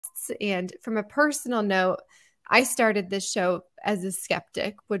And from a personal note, I started this show as a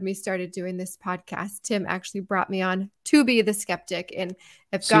skeptic when we started doing this podcast. Tim actually brought me on to be the skeptic, and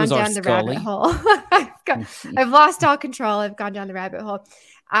I've gone down the rabbit hole. I've lost all control. I've gone down the rabbit hole.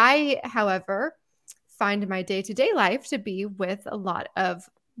 I, however, find my day-to-day life to be with a lot of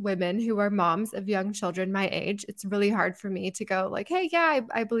women who are moms of young children my age. It's really hard for me to go like, hey, yeah,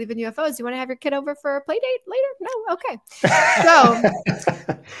 I believe in UFOs. You want to have your kid over for a play date later? No? Okay. So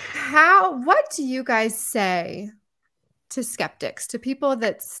what do you guys say to skeptics, to people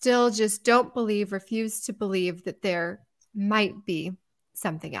that still just don't believe, refuse to believe that there might be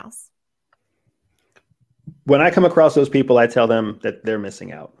something else? When I come across those people, I tell them that they're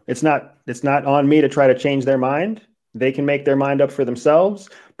missing out. It's not on me to try to change their mind. They can make their mind up for themselves.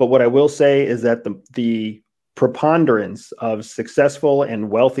 But what I will say is that the preponderance of successful and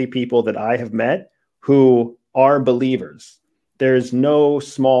wealthy people that I have met who are believers, there's no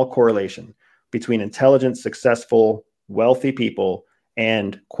small correlation between intelligent, successful, wealthy people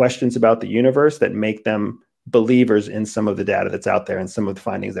and questions about the universe that make them believers in some of the data that's out there and some of the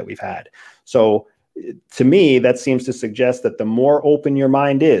findings that we've had. So to me, that seems to suggest that the more open your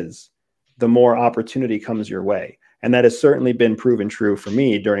mind is, the more opportunity comes your way. And that has certainly been proven true for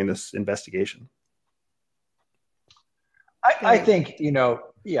me during this investigation. I think,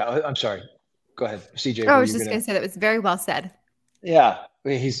 yeah, I'm sorry. Go ahead, CJ. I was just going to say that was very well said. Yeah.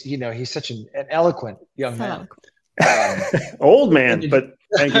 He's such an eloquent young man. Old man, but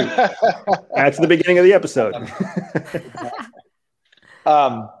thank you. That's the beginning of the episode.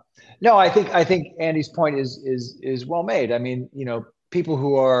 No, I think Andy's point is well made. I mean, people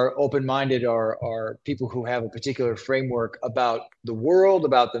who are open-minded are people who have a particular framework about the world,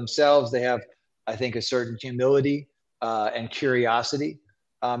 about themselves. They have, I think, a certain humility and curiosity.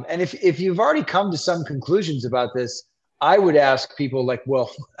 And if you've already come to some conclusions about this, I would ask people like, well,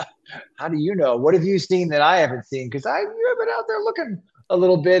 how do you know? What have you seen that I haven't seen? Because you've been out there looking a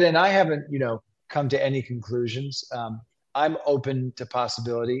little bit, and I haven't, come to any conclusions. I'm open to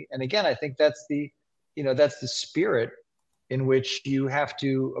possibility. And again, I think that's the spirit in which you have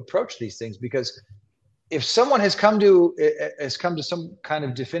to approach these things, because if someone has come to some kind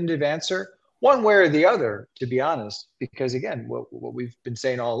of definitive answer, one way or the other, to be honest, because again, what we've been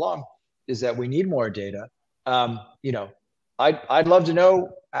saying all along is that we need more data. I'd love to know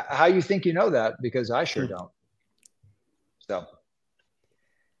how you think you know that, because I sure don't. So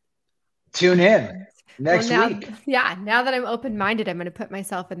tune in next week. Yeah. Now that I'm open-minded, I'm going to put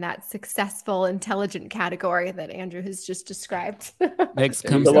myself in that successful, intelligent category that Andrew has just described. Next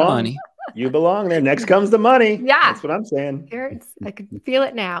comes the money. You belong there. Next comes the money. Yeah. That's what I'm saying. I can feel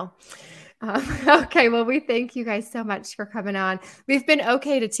it now. Okay. Well, we thank you guys so much for coming on. We've been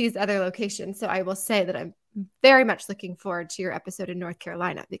okay to tease other locations. So I will say that I'm very much looking forward to your episode in North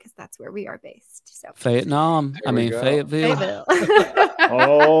Carolina, because that's where we are based. So Fayetteville.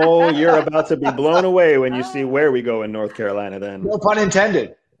 Oh, you're about to be blown away when you see where we go in North Carolina then. No pun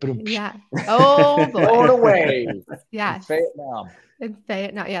intended. Yeah. Oh, boy. Blown away. Yeah. Fayetteville.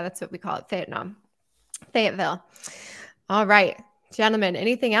 Yeah, that's what we call it. Fayetteville. All right. Gentlemen,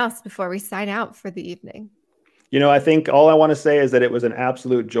 anything else before we sign out for the evening? I think all I want to say is that it was an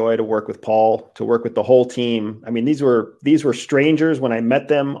absolute joy to work with Paul, to work with the whole team. I mean, these were strangers when I met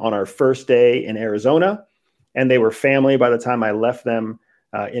them on our first day in Arizona, and they were family by the time I left them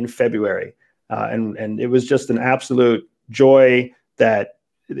in February. And it was just an absolute joy that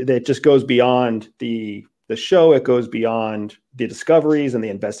just goes beyond the show. It goes beyond the discoveries and the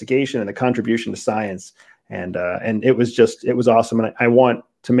investigation and the contribution to science. And it was awesome. And I want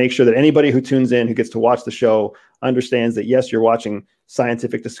to make sure that anybody who tunes in, who gets to watch the show, understands that, yes, you're watching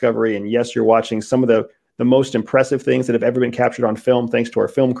scientific discovery, and yes, you're watching some of the most impressive things that have ever been captured on film, thanks to our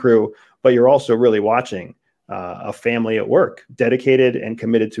film crew, but you're also really watching a family at work, dedicated and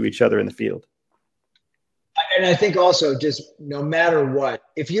committed to each other in the field. And I think also, just no matter what,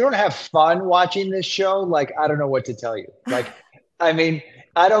 if you don't have fun watching this show, like, I don't know what to tell you. Like, I mean,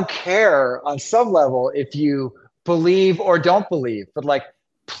 I don't care on some level if you believe or don't believe, but like,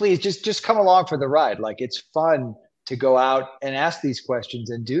 please just come along for the ride. Like, it's fun to go out and ask these questions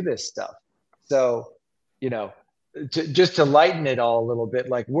and do this stuff. So, just to lighten it all a little bit,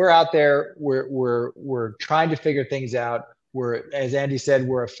 like, we're out there, we're trying to figure things out. We're, as Andy said,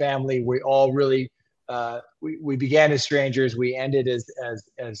 we're a family. We all really, we began as strangers. We ended as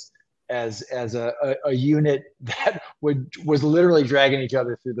a unit that was literally dragging each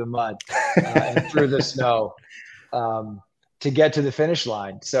other through the mud and through the snow to get to the finish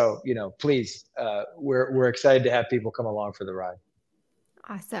line. So, please, we're excited to have people come along for the ride.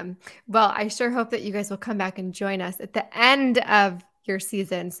 Awesome. Well, I sure hope that you guys will come back and join us at the end of your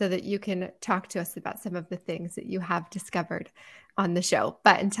season so that you can talk to us about some of the things that you have discovered on the show.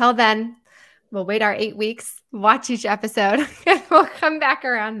 But until then, we'll wait our 8 weeks, watch each episode, and we'll come back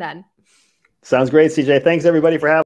around then. Sounds great, CJ. Thanks everybody for having